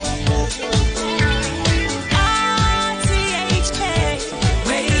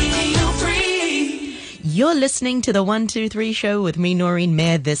You're listening to the 123 show with me, Noreen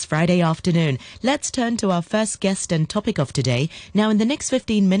Mayer, this Friday afternoon. Let's turn to our first guest and topic of today. Now, in the next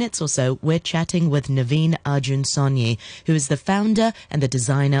 15 minutes or so, we're chatting with Navin Arjun Soni, who is the founder and the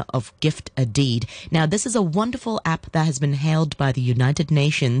designer of Gift a Deed. Now, this is a wonderful app that has been hailed by the United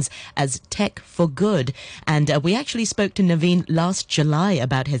Nations as tech for good. And we actually spoke to Navin last July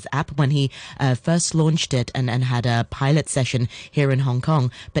about his app when he first launched it and had a pilot session here in Hong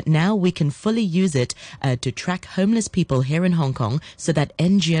Kong. But now we can fully use it to track homeless people here in Hong Kong so that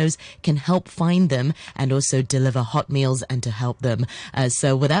NGOs can help find them and also deliver hot meals and to help them.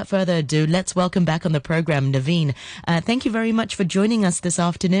 So without further ado, let's welcome back on the program Navin. Thank you very much for joining us this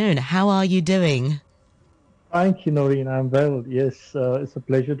afternoon. How are you doing? Thank you, Noreen. I'm well. Yes, it's a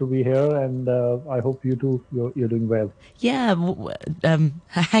pleasure to be here, and I hope you too. You're doing well. Yeah,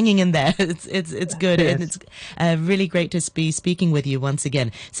 hanging in there. It's good, Yes. and it's really great to be speaking with you once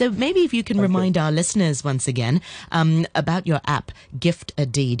again. So maybe if you can remind our listeners once again about your app, Gift a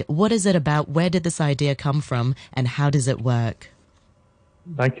Deed. What is it about? Where did this idea come from, and how does it work?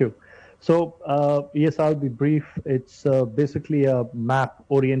 Thank you. So, yes, I'll be brief. It's basically a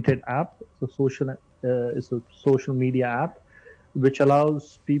map-oriented app. It's a social media app which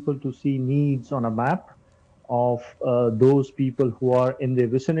allows people to see needs on a map of those people who are in their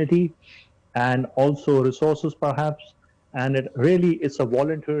vicinity and also resources perhaps. And it's a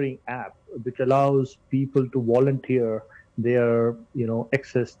volunteering app which allows people to volunteer their,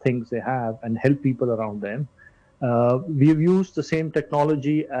 excess things they have and help people around them. We've used the same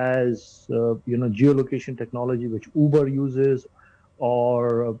technology as, geolocation technology, which Uber uses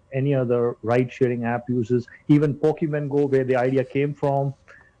or any other ride-sharing app uses. Even Pokemon Go, where the idea came from,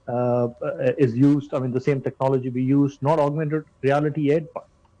 is used. I mean, the same technology we use, not augmented reality yet,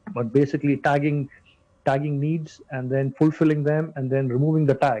 but basically tagging needs and then fulfilling them and then removing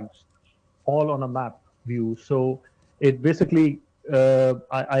the tags, all on a map view. So it basically,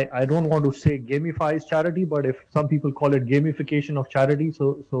 I don't want to say gamifies charity, but if some people call it gamification of charity,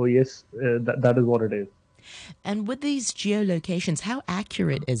 so yes, that is what it is. And with these geolocations, how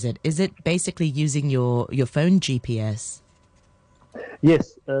accurate is it? Is it basically using your phone GPS?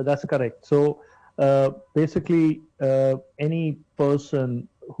 Yes, that's correct. So basically, any person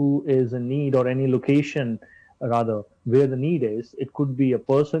who is in need or any location, rather, where the need is, it could be a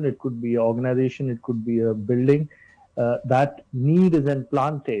person, it could be an organization, it could be a building. That need is then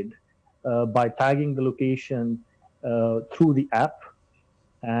planted by tagging the location through the app.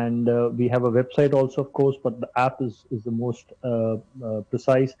 And we have a website also, of course, but the app is the most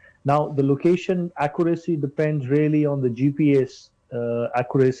precise. Now, the location accuracy depends really on the GPS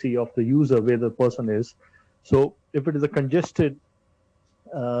accuracy of the user, where the person is. So if it is a congested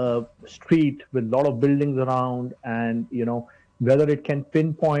street with a lot of buildings around, and whether it can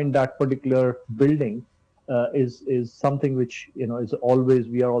pinpoint that particular building is something which is always,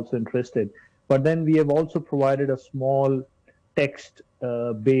 we are also interested. But then we have also provided a small text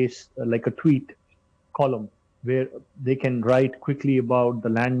base, like a tweet column, where they can write quickly about the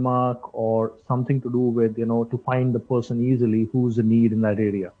landmark or something to do with, to find the person easily who's in need in that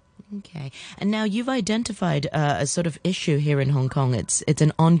area. Okay. And now you've identified a sort of issue here in Hong Kong. It's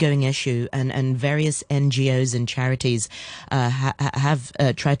an ongoing issue, and various NGOs and charities have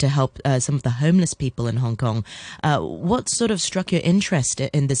tried to help some of the homeless people in Hong Kong. What sort of struck your interest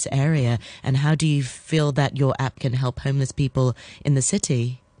in this area, and how do you feel that your app can help homeless people in the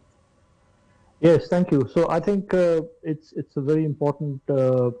city? Yes, thank you. So I think it's a very important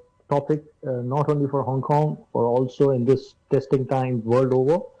topic, not only for Hong Kong, but also in this testing time world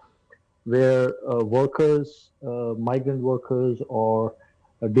over, where migrant workers, or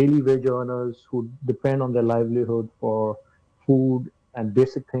daily wage earners who depend on their livelihood for food and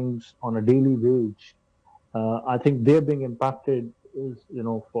basic things on a daily wage, I think they're being impacted,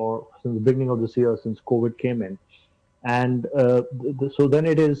 for since the beginning of this year, since COVID came in. And so then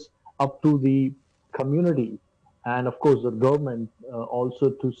it is up to the community and, of course, the government also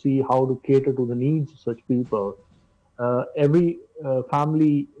to see how to cater to the needs of such people. Every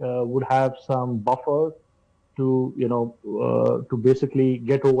family would have some buffer to basically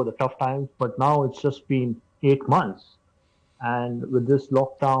get over the tough times. But now it's just been 8 months, and with this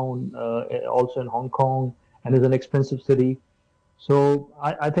lockdown, also in Hong Kong, and it's an expensive city. So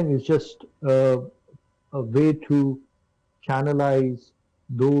I think it's just a way to channelize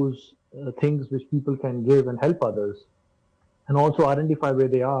those things which people can give and help others, and also identify where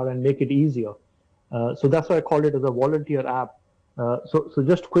they are and make it easier. So that's why I called it as a volunteer app. So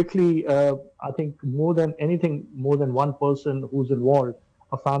just quickly, I think more than anything, more than one person who's involved,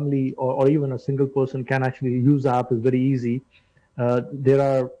 a family or even a single person can actually use the app. Is very easy. There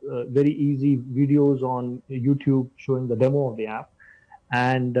are very easy videos on YouTube showing the demo of the app.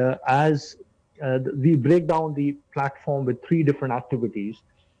 And as we break down the platform with three different activities.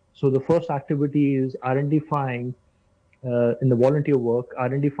 So the first activity is identifying in the volunteer work,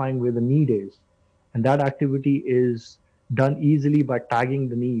 identifying where the need is. And that activity is done easily by tagging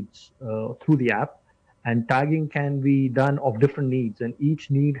the needs through the app. And tagging can be done of different needs, and each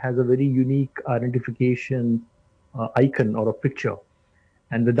need has a very unique identification icon or a picture.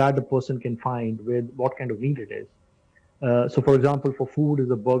 And with that, the person can find with what kind of need it is. So, for example, for food is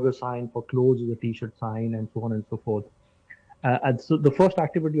a burger sign, for clothes is a t-shirt sign, and so on and so forth. And so the first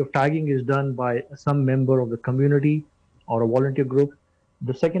activity of tagging is done by some member of the community or a volunteer group.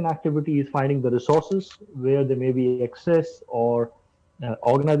 The second activity is finding the resources where there may be excess, or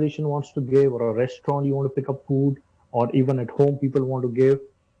organization wants to give, or a restaurant you want to pick up food, or even at home people want to give.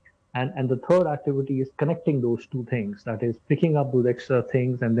 And the third activity is connecting those two things, that is picking up those extra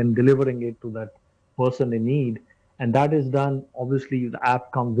things and then delivering it to that person in need. And that is done, obviously the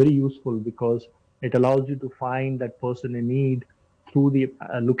app comes very useful because it allows you to find that person in need through the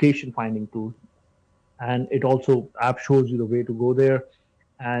location finding tool. And it also app shows you the way to go there.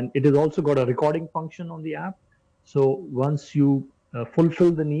 And it has also got a recording function on the app. So once you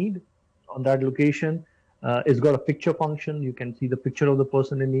fulfill the need on that location, it's got a picture function. You can see the picture of the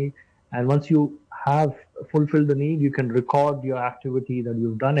person in need. And once you have fulfilled the need, you can record your activity that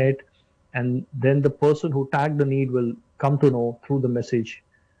you've done it. And then the person who tagged the need will come to know through the message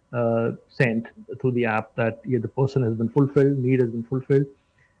sent through the app that, yeah, the person has been fulfilled, need has been fulfilled.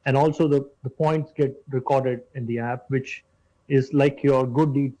 And also the points get recorded in the app, which is like your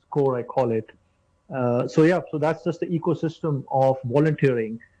good deed score, I call it. So that's just the ecosystem of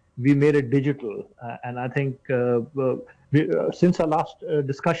volunteering. We made it digital, and I think since our last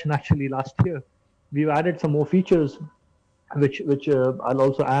discussion, actually last year, we've added some more features, which I'll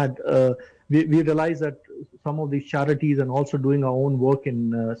also add. We realized that some of these charities and also doing our own work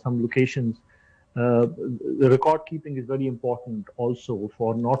in some locations. The record keeping is very important also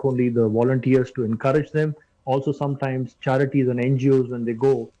for not only the volunteers to encourage them, also sometimes charities and NGOs, when they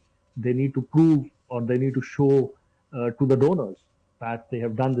go, they need to prove or they need to show to the donors that they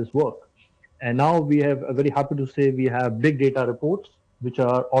have done this work. And now we have, very happy to say, we have big data reports which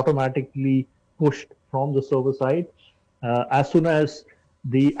are automatically pushed from the server side. As soon as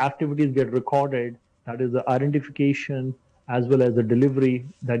the activities get recorded, that is the identification as well as the delivery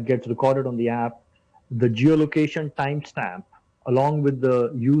that gets recorded on the app, the geolocation timestamp along with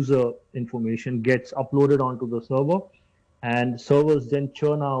the user information gets uploaded onto the server, and servers then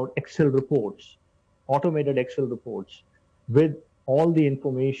churn out Excel reports, automated Excel reports with all the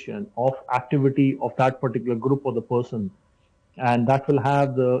information of activity of that particular group or the person. And that will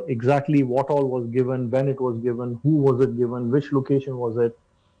have the exactly what all was given, when it was given, who was it given, which location was it,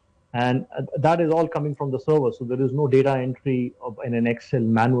 and that is all coming from the server. So there is no data entry in an Excel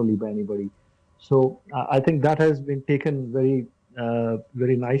manually by anybody. So I think that has been taken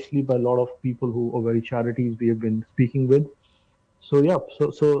very nicely by a lot of people who are very charities we have been speaking with. So yeah,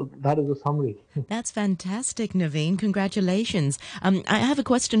 so that is a summary. That's fantastic, Navin. Congratulations. I have a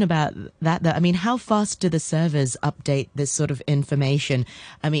question about that. I mean, how fast do the servers update this sort of information?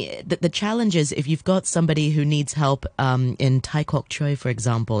 I mean, the challenge is if you've got somebody who needs help in Tai Kok Choi, for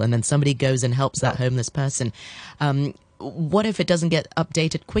example, and then somebody goes and helps that homeless person. What if it doesn't get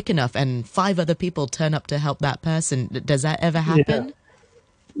updated quick enough and 5 other people turn up to help that person? Does that ever happen?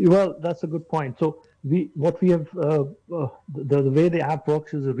 Yeah. Well, that's a good point. So what we have the way the app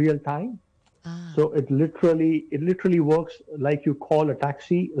works is real time. So it literally works like you call a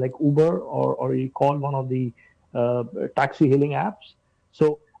taxi, like Uber, or you call one of the taxi hailing apps.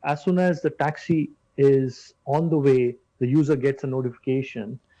 So as soon as the taxi is on the way, the user gets a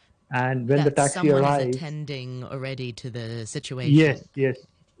notification, and when the That taxi someone is arrives, attending already to the situation. yes, yes,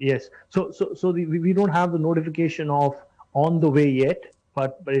 yes. So we don't have the notification of on the way yet,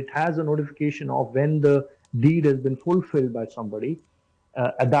 but it has a notification of when the deed has been fulfilled by somebody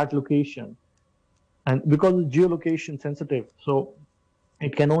at that location. And because it's geolocation sensitive, so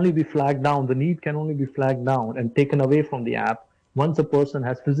it can only be flagged down. The need can only be flagged down and taken away from the app once a person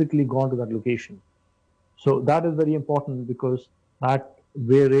has physically gone to that location. So that is very important because that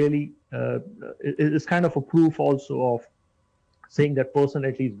we're really it's kind of a proof also of saying that person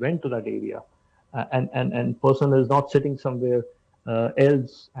at least went to that area, and person is not sitting somewhere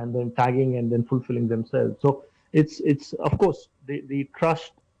else and then tagging and then fulfilling themselves. So it's of course the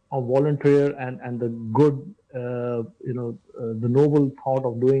trust of volunteer and the good the noble thought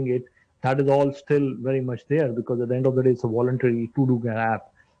of doing it, that is all still very much there, because at the end of the day it's a voluntary to do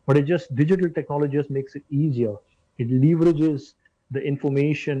app. But it just digital technology just makes it easier. It leverages the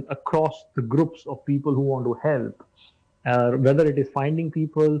information across the groups of people who want to help, whether it is finding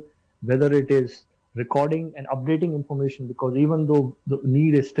people, whether it is recording and updating information, because even though the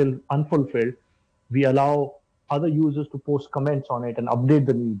need is still unfulfilled, we allow other users to post comments on it and update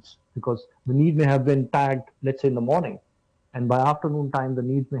the needs, because the need may have been tagged, let's say, in the morning, and by afternoon time the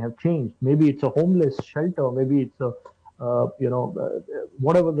needs may have changed. Maybe it's a homeless shelter, maybe it's a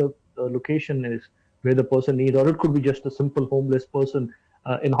whatever the location is where the person needs, or it could be just a simple homeless person.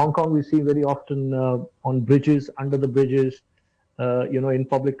 In Hong Kong, we see very often on bridges, under the bridges, in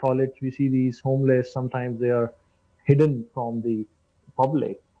public toilets, we see these homeless. Sometimes they are hidden from the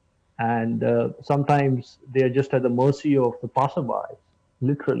public, and sometimes they are just at the mercy of the passerby,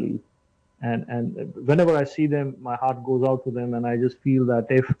 literally. And whenever I see them, my heart goes out to them, and I just feel that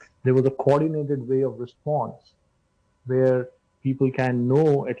if there was a coordinated way of response, where people can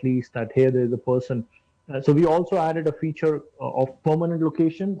know at least that here there is a person. So we also added a feature of permanent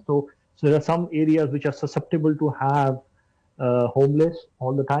location. So there are some areas which are susceptible to have homeless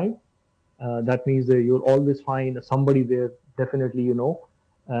all the time. That means that you'll always find somebody there, definitely,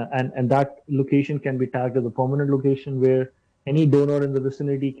 and that location can be tagged as a permanent location where any donor in the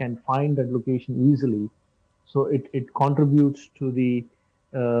vicinity can find that location easily. So it contributes to the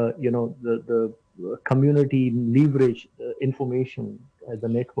the community leverage information as a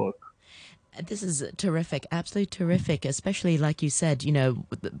network. This is terrific, absolutely terrific, especially like you said,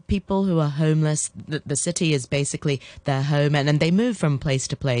 people who are homeless, the city is basically their home, and they move from place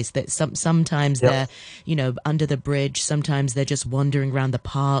to place. That sometimes Yep. they're, under the bridge, sometimes they're just wandering around the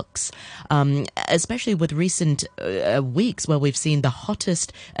parks, especially with recent weeks where we've seen the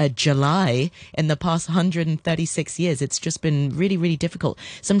hottest July in the past 136 years. It's just been really, really difficult.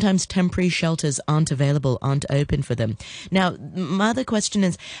 Sometimes temporary shelters aren't available, aren't open for them. Now, my other question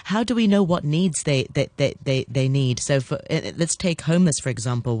is, how do we know what needs they need? So let's take homeless, for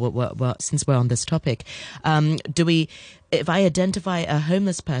example, since we're on this topic. If I identify a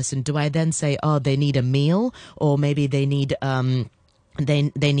homeless person, do I then say, oh, they need a meal, or maybe they need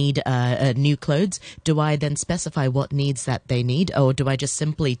they need new clothes? Do I then specify what needs that they need, or do I just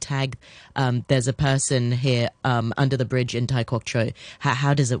simply tag there's a person here under the bridge in Tai Kok Choi?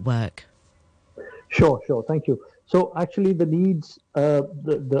 How does it work? Sure. Thank you. So actually, the needs,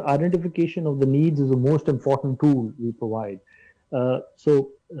 the identification of the needs is the most important tool we provide.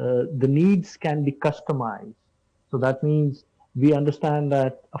 The needs can be customized. So that means we understand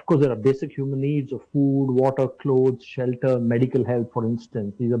that, of course, there are basic human needs of food, water, clothes, shelter, medical help, for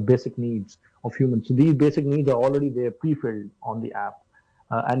instance. These are basic needs of humans. So these basic needs are already there pre-filled on the app.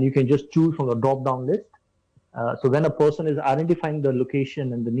 And you can just choose from the drop-down list. So when a person is identifying the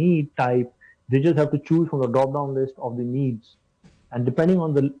location and the need type, they just have to choose from the drop-down list of the needs. And depending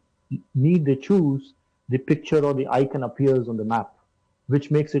on the need they choose, the picture or the icon appears on the map,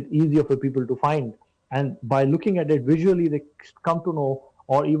 which makes it easier for people to find. And by looking at it visually, they come to know,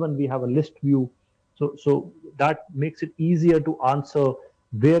 or even we have a list view. So that makes it easier to answer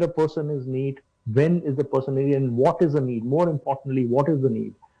where a person is need, when is the person needed, and what is the need. More importantly, what is the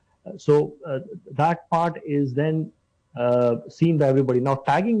need? That part is then seen by everybody. Now,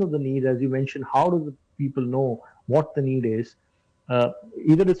 tagging of the need, as you mentioned, how do the people know what the need is?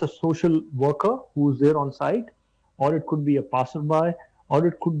 Either it's a social worker who's there on site, or it could be a passerby, or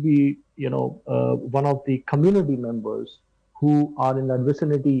it could be one of the community members who are in that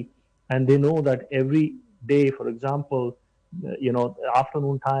vicinity, and they know that every day, for example,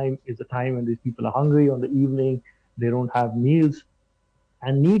 afternoon time is the time when these people are hungry. On the evening, they don't have meals.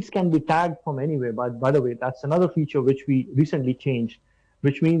 And needs can be tagged from anywhere. By the way, that's another feature which we recently changed,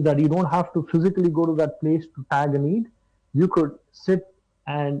 which means that you don't have to physically go to that place to tag a need. You could sit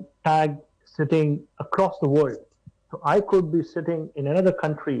and tag sitting across the world. So I could be sitting in another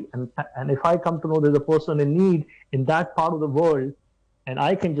country, and if I come to know there's a person in need in that part of the world, and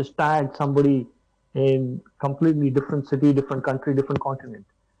I can just tag somebody in completely different city, different country, different continent,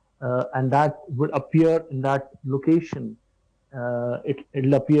 and that would appear in that location.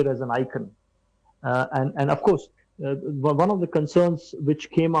 It'll appear as an icon. And of course, one of the concerns which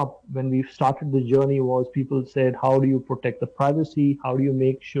came up when we started the journey was people said, how do you protect the privacy? How do you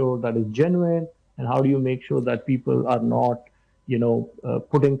make sure that it's genuine? And how do you make sure that people are not,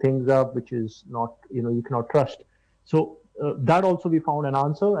 putting things up which is not, you cannot trust? So that also we found an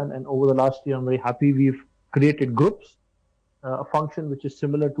answer. And over the last year, I'm very happy we've created groups, a function which is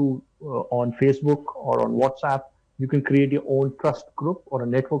similar to on Facebook or on WhatsApp. You can create your own trust group or a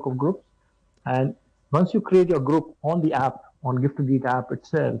network of groups. And once you create your group on the app, on Gift to Geek app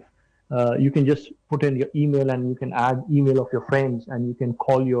itself, you can just put in your email and you can add email of your friends and you can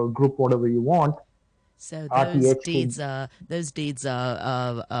call your group whatever you want. So RTH came those deeds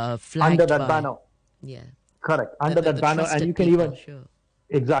are under flagged that by, banner. yeah, Correct. Under that the banner, and you trusted can people. even Sure.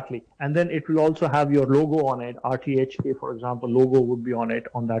 exactly. And then it will also have your logo on it. RTHK, for example, logo would be on it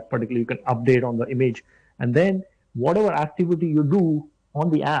on that particular. You can update on the image, and then whatever activity you do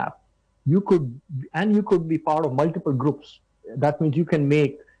on the app, you could be part of multiple groups. That means you can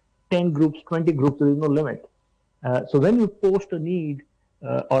make 10 groups, 20 groups. There is no limit. So when you post a need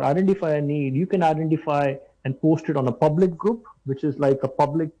or identify a need, you can identify and post it on a public group, which is like a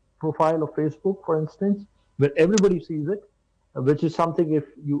public profile of Facebook, for instance, where everybody sees it, which is something if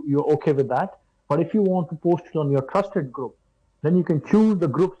you're okay with that. But if you want to post it on your trusted group, then you can choose the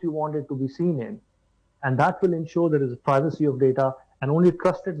groups you want it to be seen in. And that will ensure there is a privacy of data and only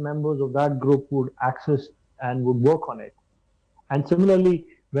trusted members of that group would access and would work on it. And similarly,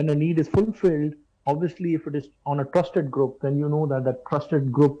 when a need is fulfilled, obviously, if it is on a trusted group, then you know that that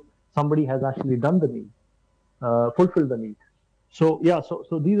trusted group, somebody has actually done the need, fulfilled the need. So yeah,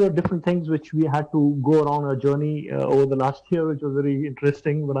 so these are different things which we had to go around a journey over the last year, which was very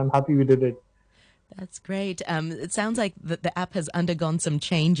interesting. But I'm happy we did it. That's great. It sounds like the app has undergone some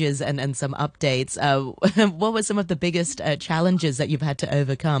changes and some updates. What were some of the biggest challenges that you've had to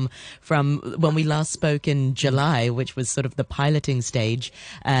overcome from when we last spoke in July, which was sort of the piloting stage,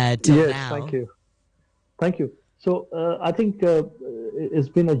 till Yes, thank now? you. Thank you. So I think it's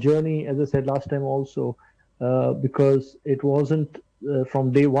been a journey, as I said last time also, because it wasn't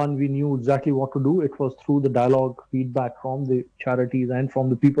from day one we knew exactly what to do. It was through the dialogue, feedback from the charities and from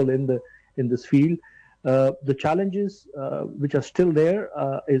the people in this field. The challenges which are still there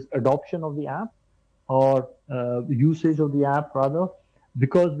is adoption of the app or usage of the app rather,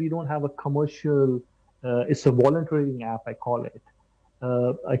 because we don't have a commercial. It's a volunteering app, I call it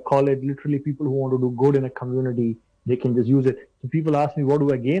literally people who want to do good in a community, they can just use it. So people ask me, what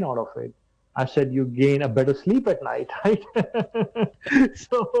do I gain out of it? I said, you gain a better sleep at night, right?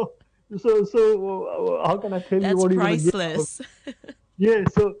 so, how can I tell you That's what you're going to get out of priceless. it? Yeah,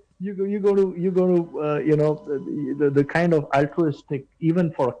 so you go to the kind of altruistic, even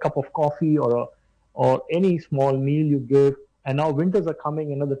for a cup of coffee or any small meal you give. And now winters are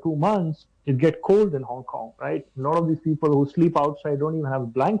coming, another 2 months. It get cold in Hong Kong, right? A lot of these people who sleep outside don't even have a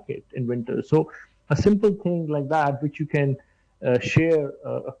blanket in winter. So a simple thing like that, which you can share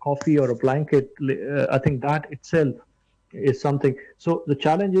a coffee or a blanket, I think that itself is something. So the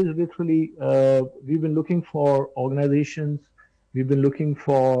challenge is literally we've been looking for organizations, we've been looking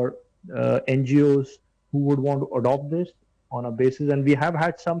for NGOs who would want to adopt this on a basis, and we have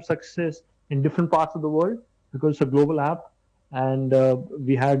had some success in different parts of the world because it's a global app, and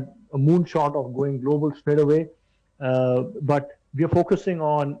we had a moonshot of going global straight away. But we are focusing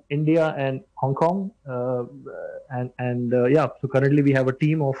on India and Hong Kong, and yeah. So currently we have a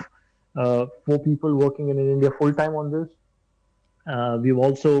team of 4 people working in India full time on this. We've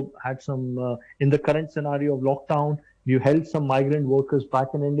also had some, in the current scenario of lockdown, we've held some migrant workers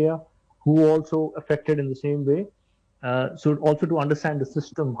back in India who also affected in the same way. So also to understand the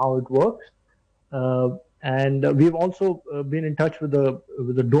system, how it works. And we've also been in touch with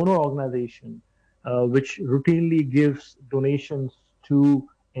the donor organization, which routinely gives donations to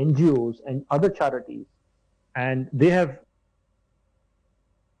NGOs and other charities. And they have.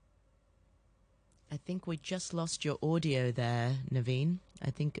 I think we just lost your audio there, Navin. I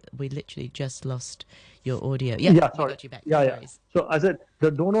think we literally just lost your audio. Yeah, Yeah, we sorry. got you back. No Yeah, yeah. worries. So I said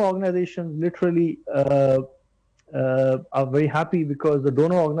the donor organizations literally are very happy because the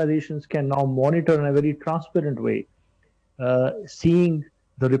donor organizations can now monitor in a very transparent way, seeing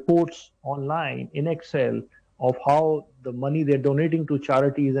the reports online in Excel of how the money they're donating to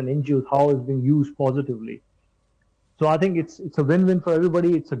charities and NGOs, how it's being used positively. So I think it's a win-win for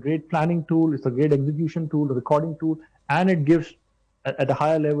everybody. It's a great planning tool. It's a great execution tool, a recording tool, and it gives at a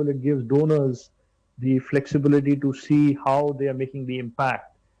higher level, it gives donors the flexibility to see how they are making the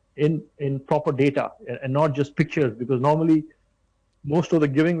impact in proper data and not just pictures. Because normally most of the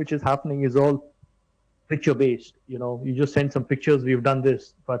giving which is happening is all picture based. You just send some pictures. We've done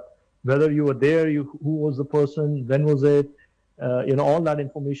this, but whether you were there, who was the person, when was it, all that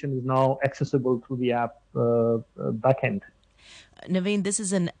information is now accessible through the app backend. Naveen, this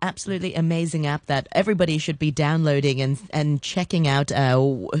is an absolutely amazing app that everybody should be downloading and checking out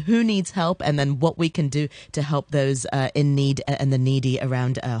who needs help and then what we can do to help those in need and the needy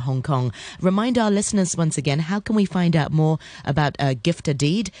around Hong Kong. Remind our listeners once again, how can we find out more about Gift a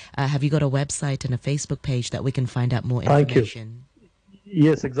Deed? Have you got a website and a Facebook page that we can find out more information? Thank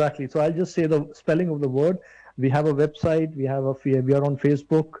you. Yes, exactly. So I'll just say the spelling of the word. We have a website. We are on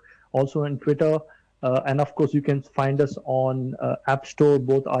Facebook, also on Twitter. And of course, you can find us on App Store,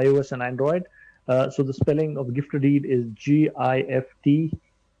 both iOS and Android. So the spelling of gift a deed is Gifted.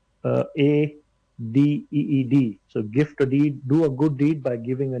 So gift a deed, do a good deed by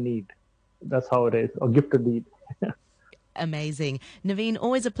giving a need. That's how it is, or gift a deed. Amazing. Navin,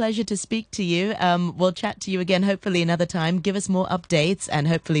 always a pleasure to speak to you. We'll chat to you again, hopefully another time. Give us more updates and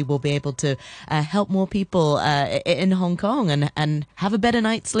hopefully we'll be able to help more people in Hong Kong and have a better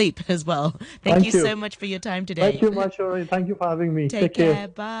night's sleep as well. Thank you Thank so you. much for your time today. Thank you much, Ori. Thank you for having me. Take Take care. care.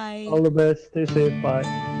 Bye. All the best. Stay safe. Bye.